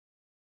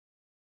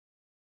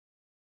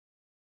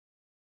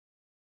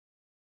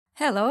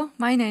Hello,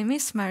 my name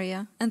is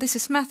Maria, and this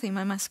is Mathy,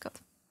 my mascot.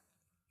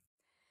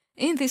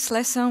 In this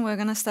lesson, we're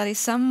going to study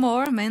some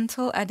more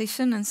mental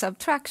addition and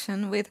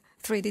subtraction with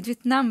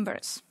three-digit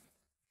numbers.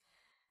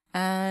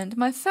 And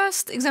my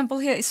first example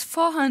here is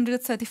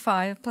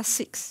 435 plus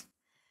 6.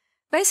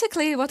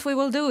 Basically, what we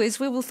will do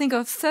is we will think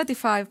of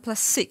 35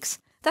 plus 6.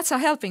 That's a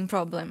helping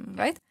problem,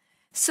 right?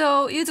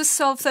 So you just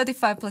solve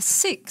 35 plus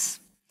 6.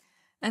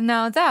 And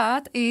now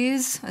that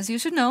is, as you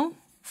should know,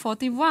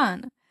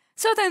 41.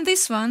 So then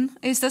this one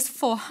is just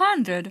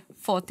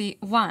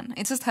 441.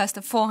 It just has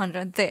the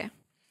 400 there.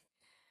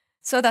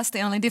 So that's the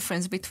only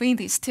difference between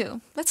these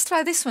two. Let's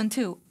try this one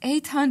too.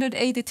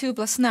 882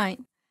 plus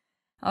 9.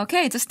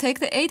 Okay, just take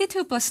the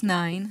 82 plus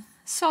 9,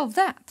 solve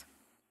that.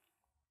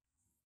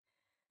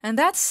 And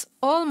that's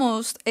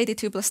almost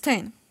 82 plus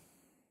 10,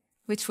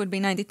 which would be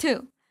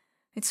 92.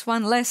 It's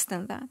one less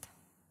than that.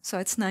 So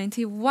it's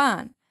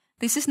 91.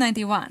 This is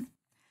 91.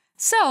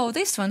 So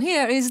this one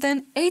here is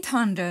then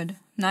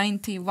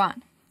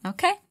 891.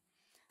 Okay?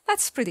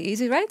 That's pretty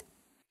easy, right?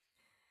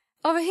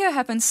 Over here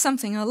happens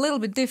something a little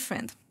bit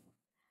different.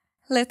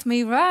 Let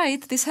me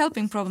write this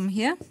helping problem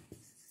here.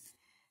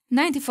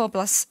 94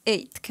 plus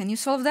 8. Can you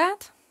solve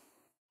that?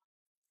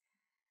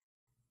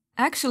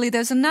 Actually,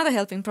 there's another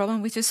helping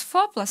problem, which is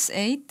 4 plus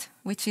 8,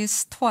 which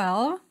is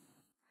 12.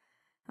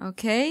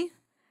 Okay?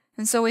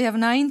 And so we have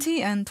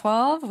 90 and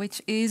 12,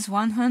 which is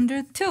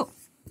 102.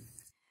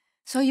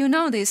 So you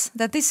notice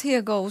that this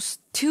here goes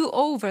 2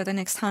 over the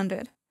next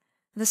 100.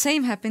 The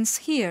same happens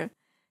here.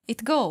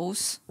 It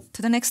goes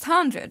to the next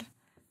 100.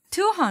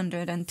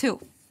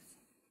 202.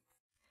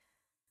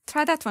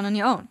 Try that one on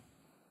your own.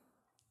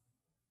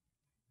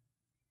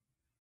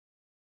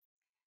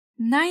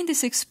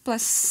 96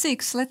 plus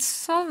 6. Let's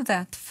solve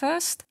that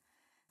first.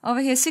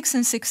 Over here, 6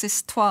 and 6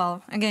 is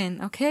 12 again,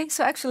 okay?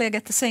 So actually I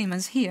get the same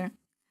as here.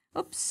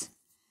 Oops.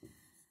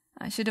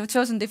 I should have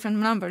chosen different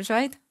numbers,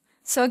 right?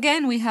 So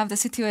again, we have the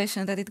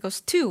situation that it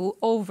goes 2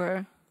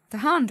 over the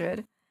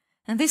 100.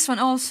 And this one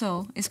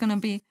also is going to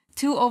be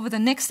 2 over the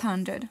next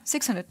 100,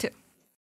 602.